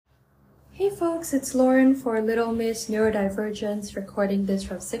Hey folks, it's Lauren for Little Miss Neurodivergence, recording this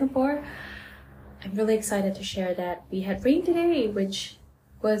from Singapore. I'm really excited to share that we had rain today, which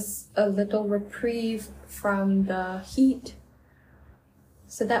was a little reprieve from the heat.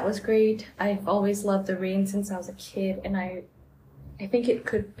 So that was great. I've always loved the rain since I was a kid, and I think it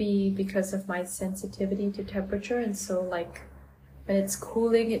could be because of my sensitivity to temperature, and so like when it's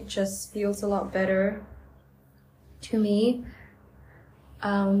cooling, it just feels a lot better to me.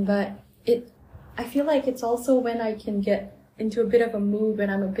 But I feel like it's also when I can get into a bit of a mood when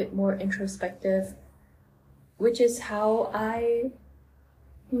I'm a bit more introspective, which is how I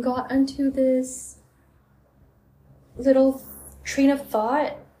got into this little train of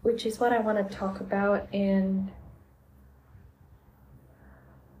thought, which is what I want to talk about. And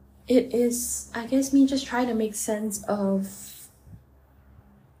it is, I guess, me just trying to make sense of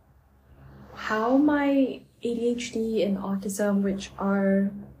how my ADHD and autism, which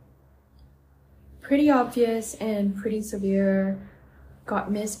are pretty obvious and pretty severe,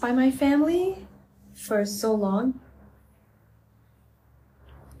 got missed by my family for so long.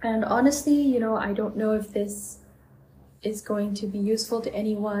 And honestly, I don't know if this is going to be useful to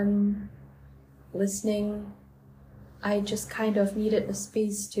anyone listening. I just kind of needed a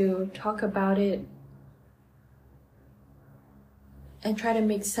space to talk about it and try to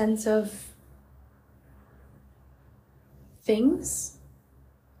make sense of things.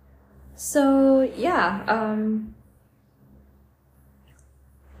 So yeah,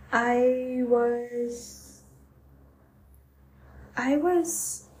 I was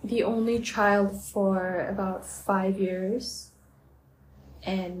the only child for about 5 years,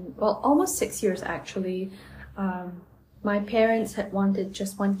 and well, almost 6 years actually. My parents had wanted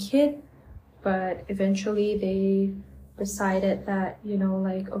just one kid, but eventually they decided that,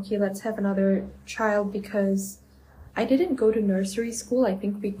 okay, let's have another child, because I didn't go to nursery school. I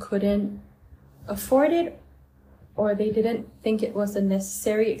think we couldn't afford it, or they didn't think it was a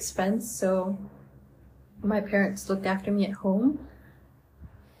necessary expense. So my parents looked after me at home,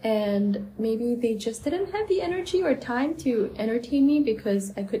 and maybe they just didn't have the energy or time to entertain me,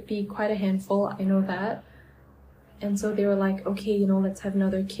 because I could be quite a handful. I know that. And so they were like, okay, let's have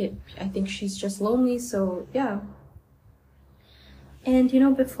another kid. I think she's just lonely. So yeah. And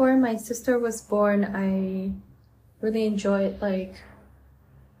before my sister was born, I really enjoyed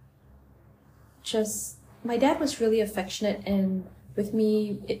my dad was really affectionate and with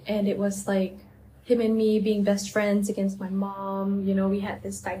me, and it was like him and me being best friends against my mom. We had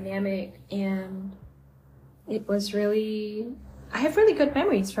this dynamic, and it was I have really good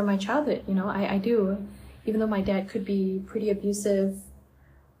memories from my childhood. I do, even though my dad could be pretty abusive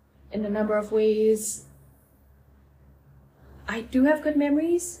in a number of ways. I do have good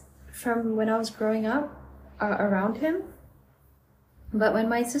memories from when I was growing up around him. But when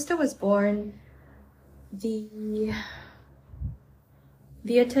my sister was born, the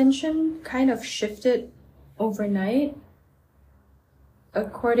attention kind of shifted overnight,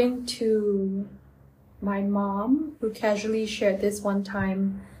 according to my mom, who casually shared this one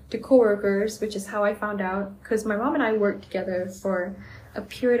time to coworkers, which is how I found out, because my mom and I worked together for a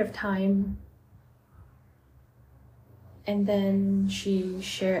period of time. And then she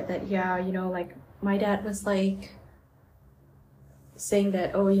shared that, my dad was saying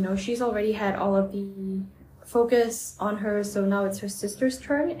that, she's already had all of the focus on her, so now it's her sister's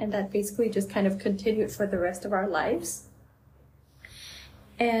turn, and that basically just kind of continued for the rest of our lives.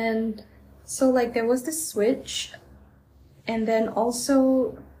 And so there was this switch, and then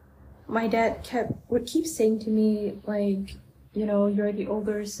also my dad would keep saying to me, you're the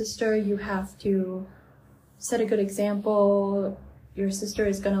older sister, you have to set a good example, your sister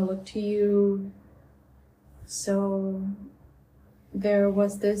is gonna look to you. So there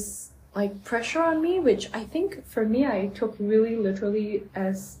was this pressure on me, which I think for me I took really literally,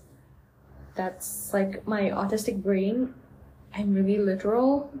 as that's my autistic brain. I'm really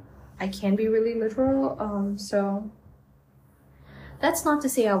literal. I can be really literal. So that's not to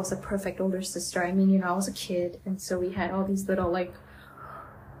say I was a perfect older sister. I mean, I was a kid, and so we had all these little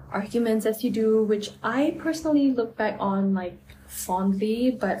arguments, as you do, which I personally look back on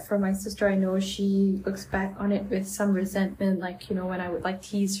fondly, but for my sister, I know she looks back on it with some resentment, when I would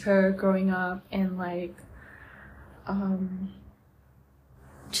tease her growing up, and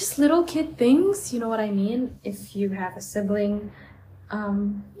just little kid things, you know what I mean, if you have a sibling.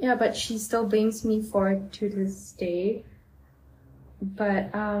 Yeah, but she still blames me for it to this day.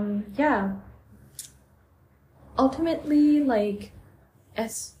 But yeah, ultimately,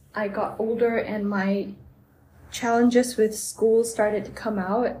 as I got older and my challenges with school started to come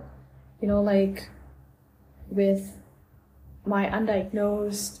out, with my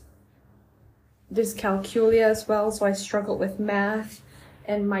undiagnosed dyscalculia as well, so I struggled with math,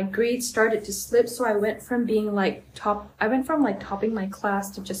 and my grades started to slip. So I went from being like topping my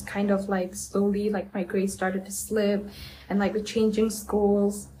class to just kind of like slowly, like my grades started to slip, and like with changing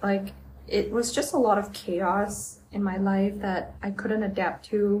schools, like it was just a lot of chaos in my life that I couldn't adapt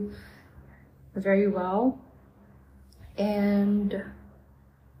to very well. And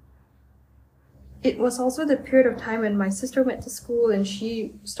it was also the period of time when my sister went to school and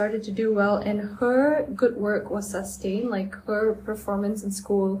she started to do well, and her good work was sustained, like her performance in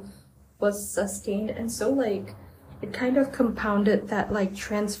school was sustained. And so like it kind of compounded that like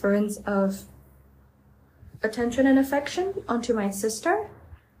transference of attention and affection onto my sister.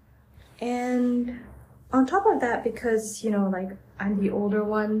 And on top of that, because, you know, like I'm the older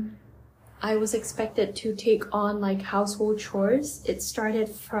one, I was expected to take on like household chores. It started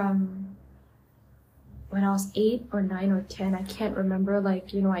from when I was 8 or 9 or 10, I can't remember,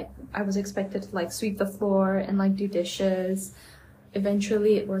 like, you know, I was expected to like sweep the floor and like do dishes.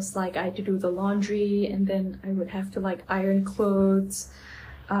 Eventually it was like I had to do the laundry, and then I would have to like iron clothes.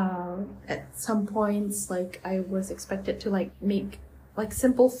 At some points, like I was expected to like make like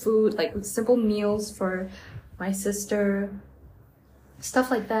simple food, like simple meals for my sister,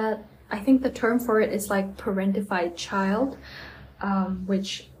 stuff like that. I think the term for it is like parentified child,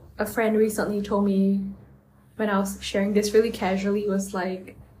 which a friend recently told me when I was sharing this really casually, was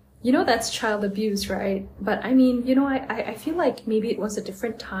like, you know, that's child abuse, right? But I mean, you know, I feel like maybe it was a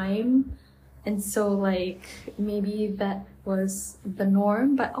different time, and so like maybe that was the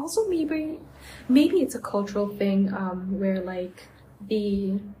norm, but also maybe it's a cultural thing, where like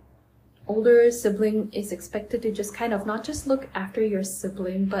the older sibling is expected to just kind of not just look after your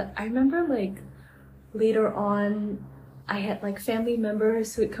sibling. But I remember like later on, I had like family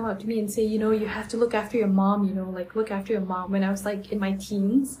members who would come up to me and say, you know, you have to look after your mom, you know, like look after your mom, when I was like in my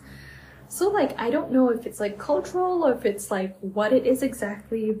teens. So like, I don't know if it's like cultural or if it's like what it is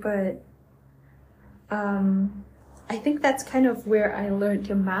exactly, but I think that's kind of where I learned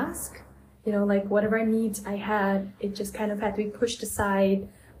to mask, you know, like whatever needs I had, it just kind of had to be pushed aside.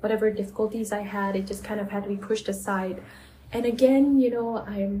 Whatever difficulties I had, it just kind of had to be pushed aside. And again, you know,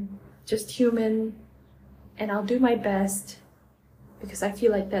 I'm just human, and I'll do my best because I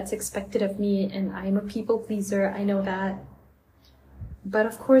feel like that's expected of me, and I'm a people pleaser, I know that. But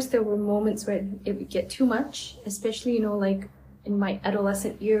of course there were moments where it would get too much, especially, you know, like in my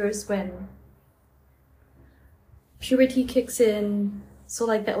adolescent years when puberty kicks in. So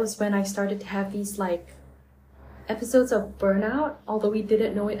like that was when I started to have these like episodes of burnout. Although we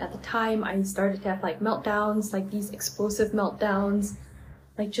didn't know it at the time, I started to have like meltdowns, like these explosive meltdowns,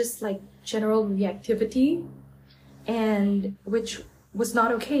 like just like general reactivity, and which was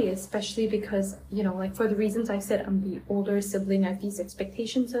not okay, especially because, you know, like for the reasons I said, I'm the older sibling, I have these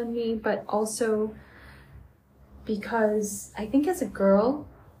expectations on me, but also because I think as a girl,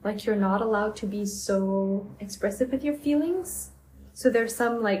 like you're not allowed to be so expressive with your feelings. So there's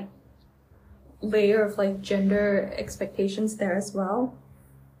some like layer of like gender expectations there as well.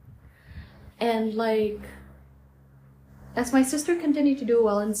 And like as my sister continued to do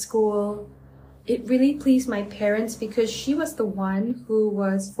well in school, it really pleased my parents because she was the one who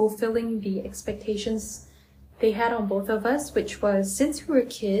was fulfilling the expectations they had on both of us, which was, since we were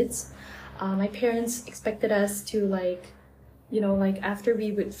kids, my parents expected us to like, you know, like after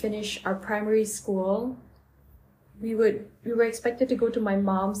we would finish our primary school, we were expected to go to my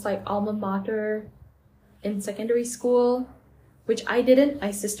mom's like alma mater in secondary school, which I didn't,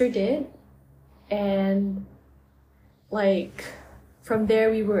 my sister did. And like from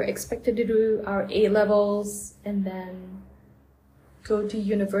there we were expected to do our A-levels and then go to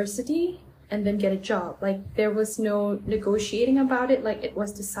university and then get a job. Like there was no negotiating about it, like it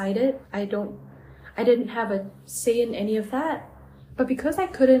was decided. I didn't have a say in any of that. But because I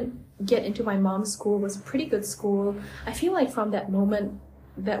couldn't get into my mom's school, it was a pretty good school, I feel like from that moment,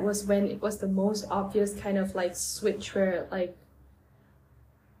 that was when it was the most obvious kind of like switch where like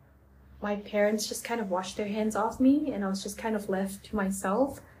my parents just kind of washed their hands off me and I was just kind of left to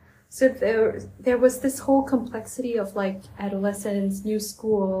myself. So there was this whole complexity of like adolescence, new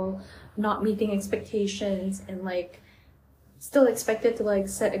school, not meeting expectations, and like still expected to like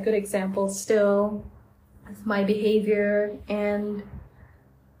set a good example still of my behavior. And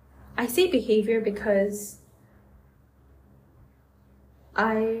I say behavior because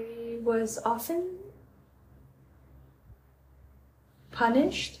I was often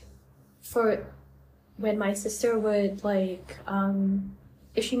punished for when my sister would like,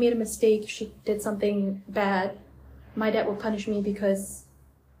 if she made a mistake, if she did something bad, my dad would punish me because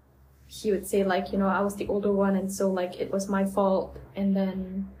he would say, like, you know, I was the older one and so like it was my fault. And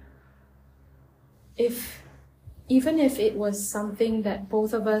then if even if it was something that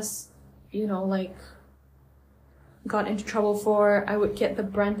both of us, like got into trouble for, I would get the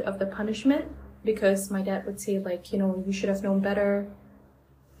brunt of the punishment because my dad would say like, you should have known better.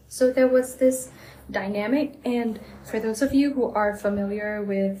 So there was this dynamic, and for those of you who are familiar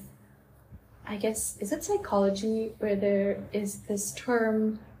with, I guess, is it psychology, where there is this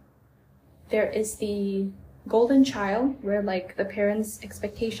term, there is the golden child, where like the parents'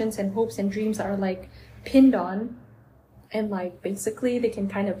 expectations and hopes and dreams are like pinned on, and like basically they can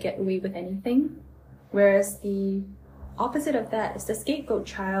kind of get away with anything. Whereas the opposite of that is the scapegoat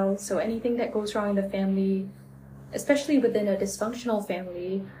child. So anything that goes wrong in the family, especially within a dysfunctional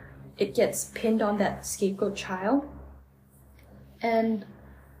family, it gets pinned on that scapegoat child. And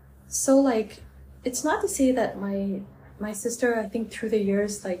so like, it's not to say that my sister, I think through the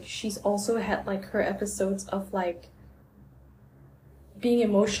years, like she's also had like her episodes of like being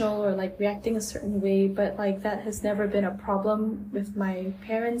emotional or like reacting a certain way, but like that has never been a problem with my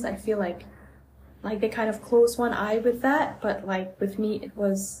parents. I feel like they kind of close one eye with that, but like with me it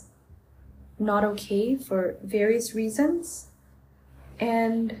was not okay for various reasons.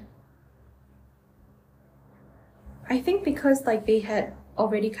 And I think because like they had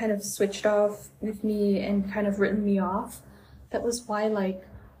already kind of switched off with me and kind of written me off, that was why like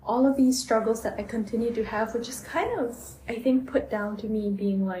all of these struggles that I continue to have, which is kind of, I think, put down to me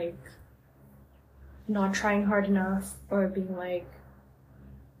being like not trying hard enough, or being like,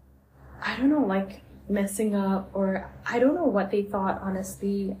 I don't know, like messing up, or I don't know what they thought,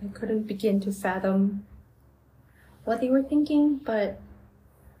 honestly. I couldn't begin to fathom what they were thinking, but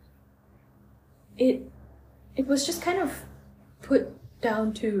it was just kind of put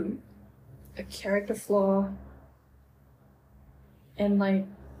down to a character flaw and like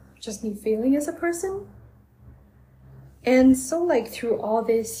just me failing as a person. And so like through all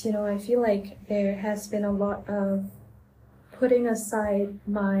this, I feel like there has been a lot of putting aside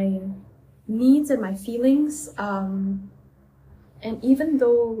my needs and my feelings, and even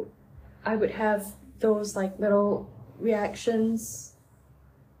though I would have those like little reactions,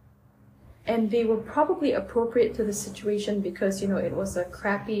 and they were probably appropriate to the situation because it was a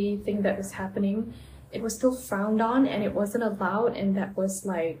crappy thing that was happening, it was still frowned on and it wasn't allowed, and that was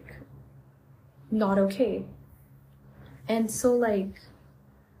like not okay. And so like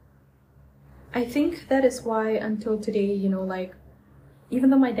I think that is why until today, like even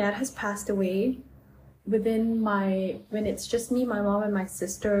though my dad has passed away, when it's just me, my mom, and my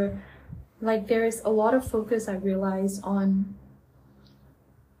sister, like there is a lot of focus, I realize, on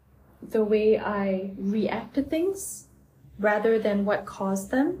the way I react to things rather than what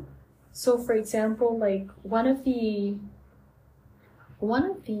caused them. So for example, like one of the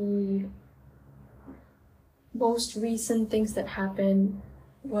most recent things that happened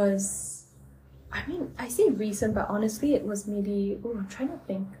was, I say recent, but honestly it was maybe, I'm trying to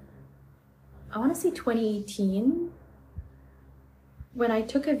think. I want to say 2018, when I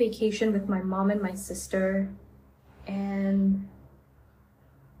took a vacation with my mom and my sister, and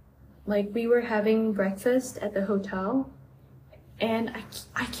like we were having breakfast at the hotel, and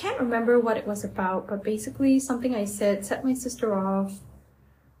I can't remember what it was about, but basically something I said set my sister off.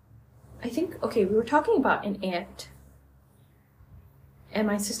 I think, okay, we were talking about an ant, and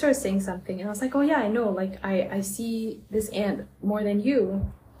my sister was saying something, and I was like, oh yeah, I know, like I see this ant more than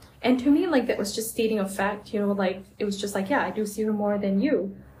you. And to me, like that was just stating a fact, like it was just like, yeah, I do see her more than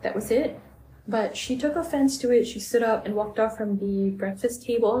you. That was it. But she took offense to it. She stood up and walked off from the breakfast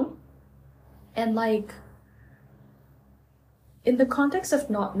table. And like, in the context of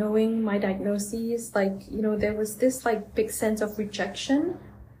not knowing my diagnoses, like, there was this like big sense of rejection,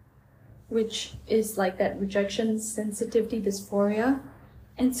 which is like that rejection sensitivity dysphoria.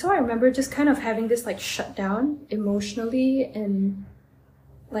 And so I remember just kind of having this like shutdown emotionally, and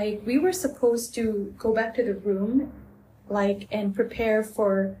like we were supposed to go back to the room, like, and prepare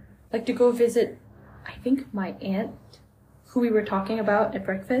for like to go visit, I think, my aunt who we were talking about at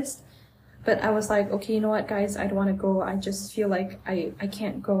breakfast. But I was like, okay, you know what, guys, I don't want to go. I just feel like I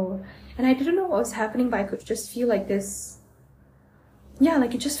can't go. And I didn't know what was happening, but I could just feel like this, yeah,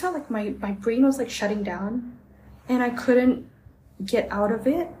 like it just felt like my brain was like shutting down and I couldn't get out of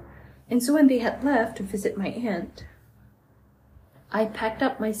it. And so when they had left to visit my aunt, I packed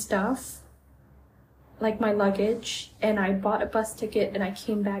up my stuff, like my luggage, and I bought a bus ticket and I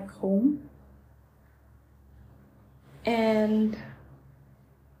came back home. And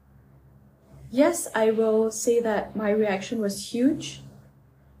yes, I will say that my reaction was huge.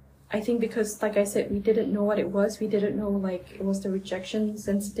 I think because, like I said, we didn't know what it was. We didn't know, like, it was the rejection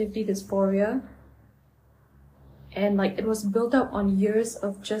sensitivity dysphoria. And, like, it was built up on years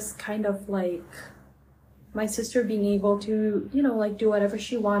of just kind of, like, my sister being able to, like do whatever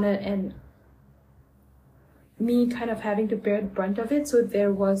she wanted, and me kind of having to bear the brunt of it. So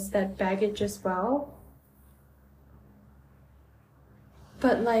there was that baggage as well.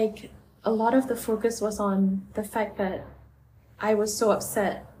 But like a lot of the focus was on the fact that I was so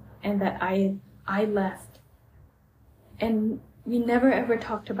upset and that I left. And we never ever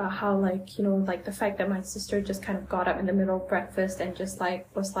talked about how like, like the fact that my sister just kind of got up in the middle of breakfast and just like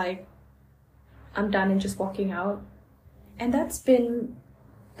was like, I'm done, and just walking out. And that's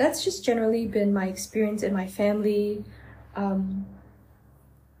just generally been my experience in my family. My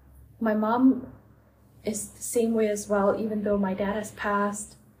mom is the same way as well, even though my dad has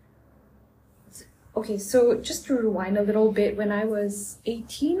passed. Okay, so just to rewind a little bit, when I was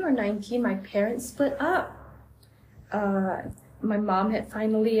 18 or 19, my parents split up. My mom had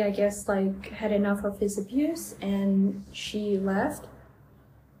finally, I guess, like had enough of his abuse, and she left.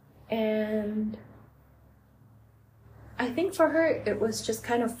 And I think for her, it was just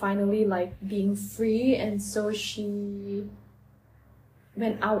kind of finally like being free. And so she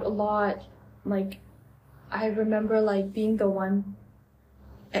went out a lot. Like, I remember like being the one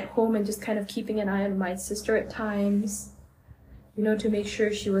at home and just kind of keeping an eye on my sister at times, to make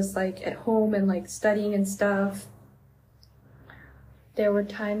sure she was like at home and like studying and stuff. There were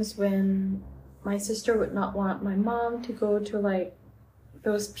times when my sister would not want my mom to go to like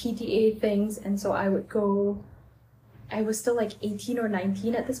those PTA things, and so I would go. I was still like 18 or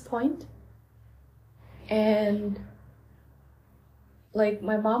 19 at this point. And like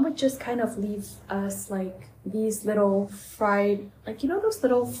my mom would just kind of leave us like these little fried, like, those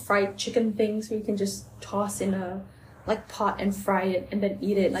little fried chicken things where you can just toss in a like pot and fry it and then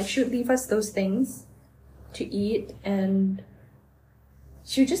eat it. Like she would leave us those things to eat, and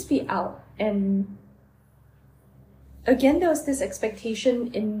she would just be out. And again, there was this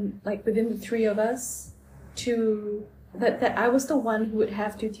expectation in like within the three of us that I was the one who would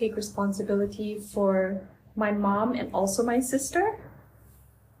have to take responsibility for my mom and also my sister.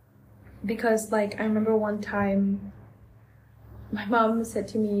 Because like I remember one time my mom said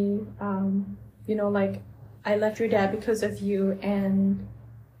to me, like, I left your dad because of you, and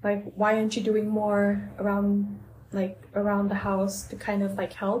like, why aren't you doing more around the house to kind of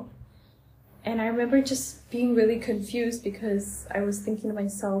like help? And I remember just being really confused, because I was thinking to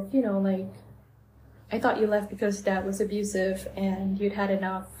myself, like, I thought you left because dad was abusive and you'd had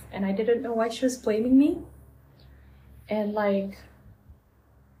enough, and I didn't know why she was blaming me. And like,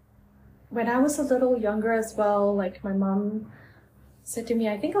 when I was a little younger as well, like my mom said to me,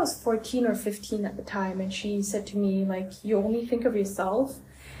 I think I was 14 or 15 at the time, and she said to me, like, you only think of yourself.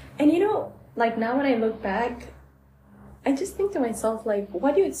 And like now when I look back, I just think to myself, like,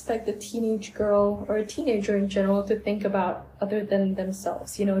 what do you expect a teenage girl or a teenager in general to think about other than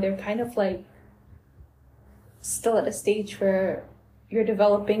themselves? They're kind of like still at a stage where you're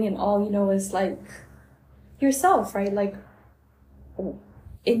developing, and all you know is like yourself, right? Like,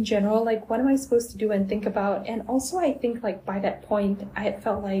 in general, like, what am I supposed to do and think about? And also I think like by that point I had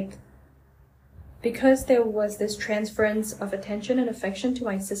felt like, because there was this transference of attention and affection to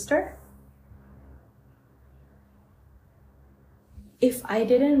my sister, if I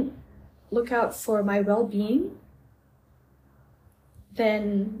didn't look out for my well-being,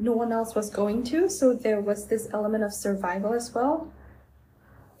 then no one else was going to. So there was this element of survival as well.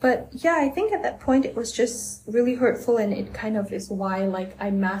 But yeah, I think at that point it was just really hurtful, and it kind of is why like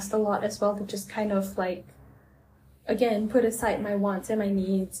I masked a lot as well, to just kind of like, again, put aside my wants and my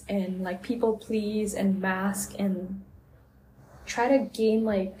needs and like people please and mask and try to gain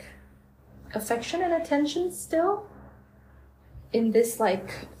like affection and attention still in this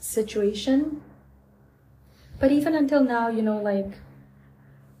like situation. But even until now, like,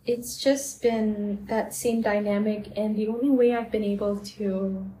 it's just been that same dynamic, and the only way I've been able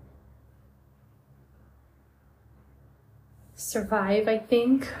to survive, I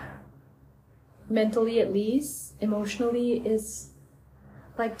think, mentally at least, emotionally, is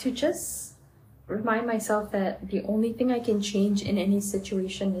like to just remind myself that the only thing I can change in any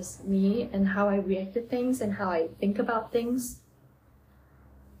situation is me and how I react to things and how I think about things.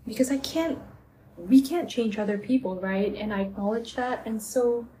 Because we can't change other people, right? And I acknowledge that. And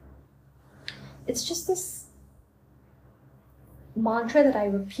so it's just this mantra that I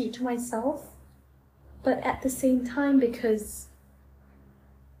repeat to myself. But at the same time, because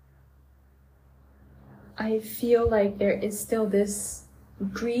I feel like there is still this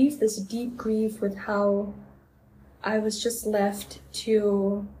grief, this deep grief with how I was just left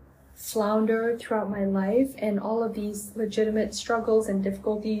to flounder throughout my life, and all of these legitimate struggles and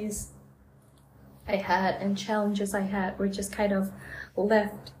difficulties I had and challenges I had were just kind of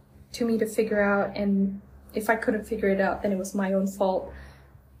left to me to figure out. And if I couldn't figure it out, then it was my own fault.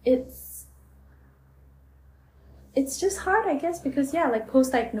 It's just hard, I guess, because yeah, like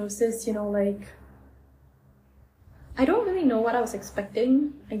post-diagnosis, you know, like I don't really know what I was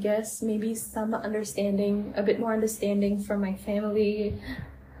expecting. I guess maybe some understanding, a bit more understanding from my family,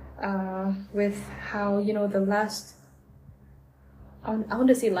 with how, you know, the last, I want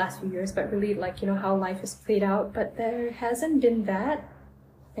to say last few years, but really like, you know, how life has played out, but there hasn't been that.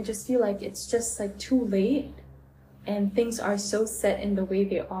 I just feel like it's just like too late and things are so set in the way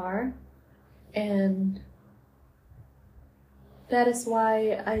they are. And that is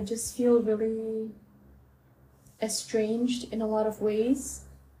why I just feel really estranged in a lot of ways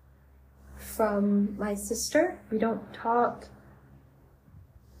from my sister. We don't talk.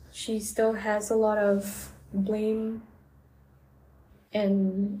 She still has a lot of blame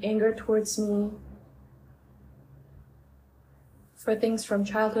and anger towards me for things from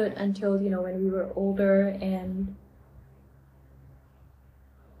childhood until, you know, when we were older. And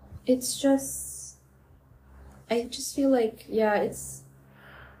it's just, I just feel like, yeah,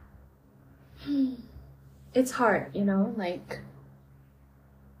 it's hard, you know, like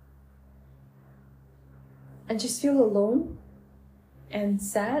I just feel alone and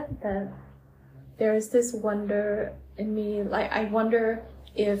sad that there is this wonder in me. Like, I wonder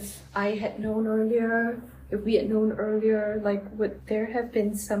if I had known earlier, if we had known earlier, like, would there have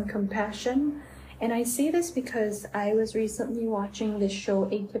been some compassion? And I say this because I was recently watching this show,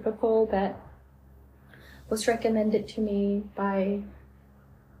 Atypical, that was recommended to me by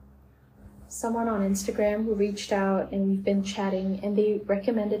someone on Instagram who reached out, and we've been chatting, and they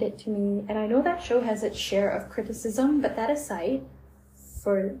recommended it to me. And I know that show has its share of criticism, but that aside,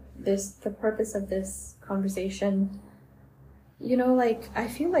 for the purpose of this conversation, you know, like, I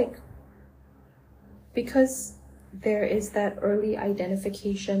feel like because there is that early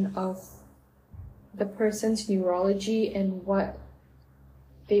identification of the person's neurology and what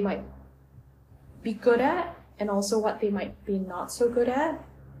they might be good at, and also what they might be not so good at,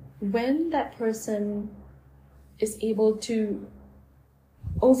 when that person is able to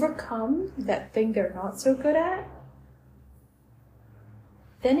overcome that thing they're not so good at,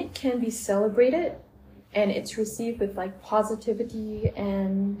 then it can be celebrated and it's received with like positivity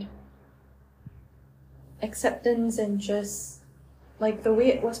and acceptance, and just like the way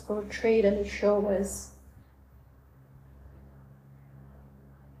it was portrayed in the show was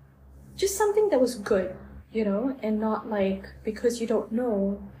just something that was good, you know, and not like because you don't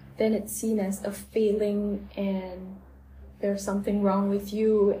know, then it's seen as a failing and there's something wrong with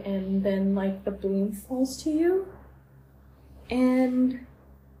you, and then like the blame falls to you. And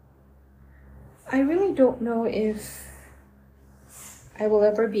I really don't know if I will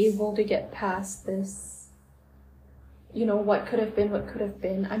ever be able to get past this, you know, what could have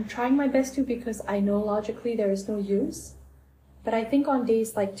been. I'm trying my best to, because I know logically there is no use. But I think on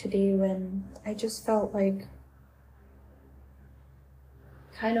days like today, when I just felt like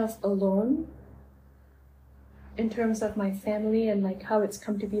kind of alone in terms of my family and like how it's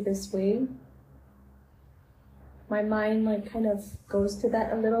come to be this way, my mind like kind of goes to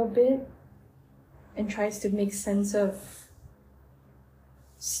that a little bit and tries to make sense of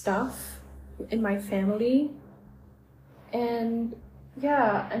stuff in my family. And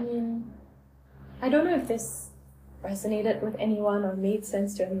yeah, I mean, I don't know if this resonated with anyone or made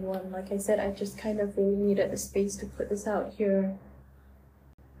sense to anyone. Like I said, I just kind of really needed the space to put this out here.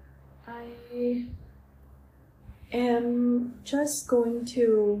 I am just going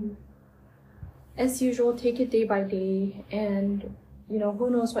to, as usual, take it day by day, and you know, who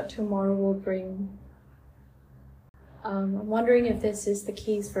knows what tomorrow will bring. I'm wondering if this is the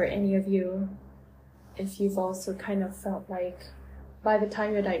case for any of you, if you've also kind of felt like by the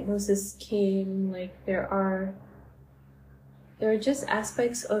time your diagnosis came, like there are just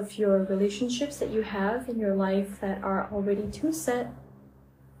aspects of your relationships that you have in your life that are already too set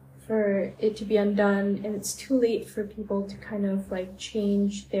for it to be undone, and it's too late for people to kind of like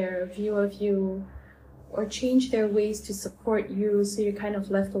change their view of you or change their ways to support you, so you're kind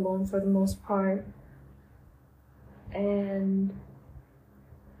of left alone for the most part. And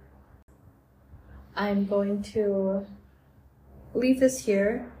I'm going to leave this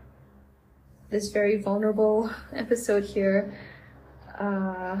here, this very vulnerable episode here.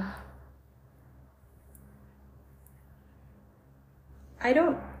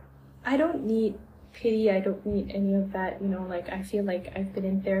 I don't need pity, I don't need any of that, you know, like I feel like I've been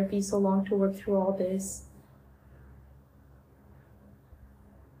in therapy so long to work through all this.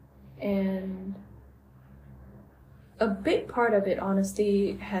 And a big part of it,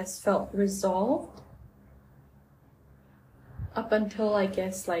 honestly, has felt resolved up until, I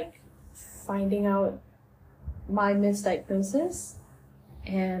guess, like finding out my misdiagnosis,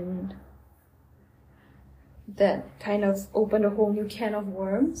 and that kind of opened a whole new can of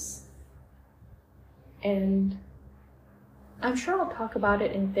worms. And I'm sure I'll talk about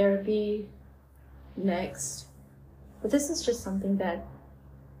it in therapy next, but this is just something that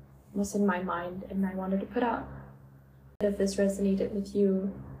was in my mind and I wanted to put out. If this resonated with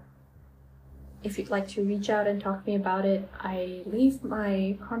you, if you'd like to reach out and talk to me about it, I leave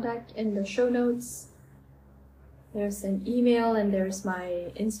my contact in the show notes. There's an email and there's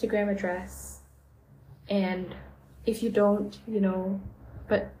my Instagram address. And if you don't,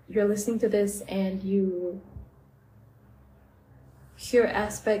 but you're listening to this and you hear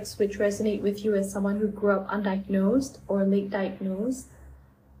aspects which resonate with you as someone who grew up undiagnosed or late diagnosed,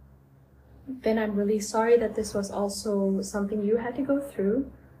 then I'm really sorry that this was also something you had to go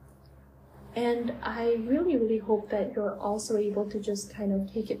through. And I really, really hope that you're also able to just kind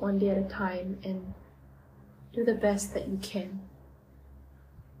of take it one day at a time and do the best that you can.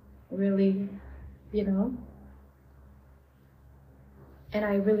 Really, And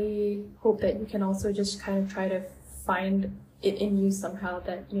I really hope that you can also just kind of try to find it in you somehow,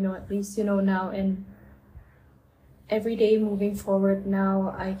 that, at least now, and every day moving forward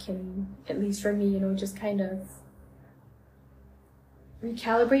now, I can, at least for me, just kind of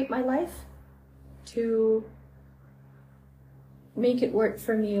recalibrate my life to make it work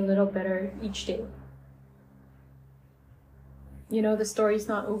for me a little better each day. The story's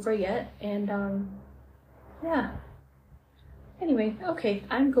not over yet, and yeah. Anyway, okay,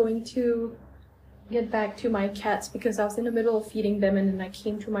 I'm going to get back to my cats because I was in the middle of feeding them and then I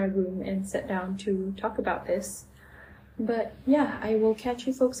came to my room and sat down to talk about this. But yeah, I will catch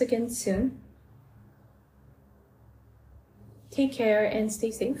you folks again soon. Take care and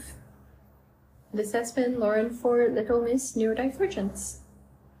stay safe. This has been Lauren for Little Miss Neurodivergence.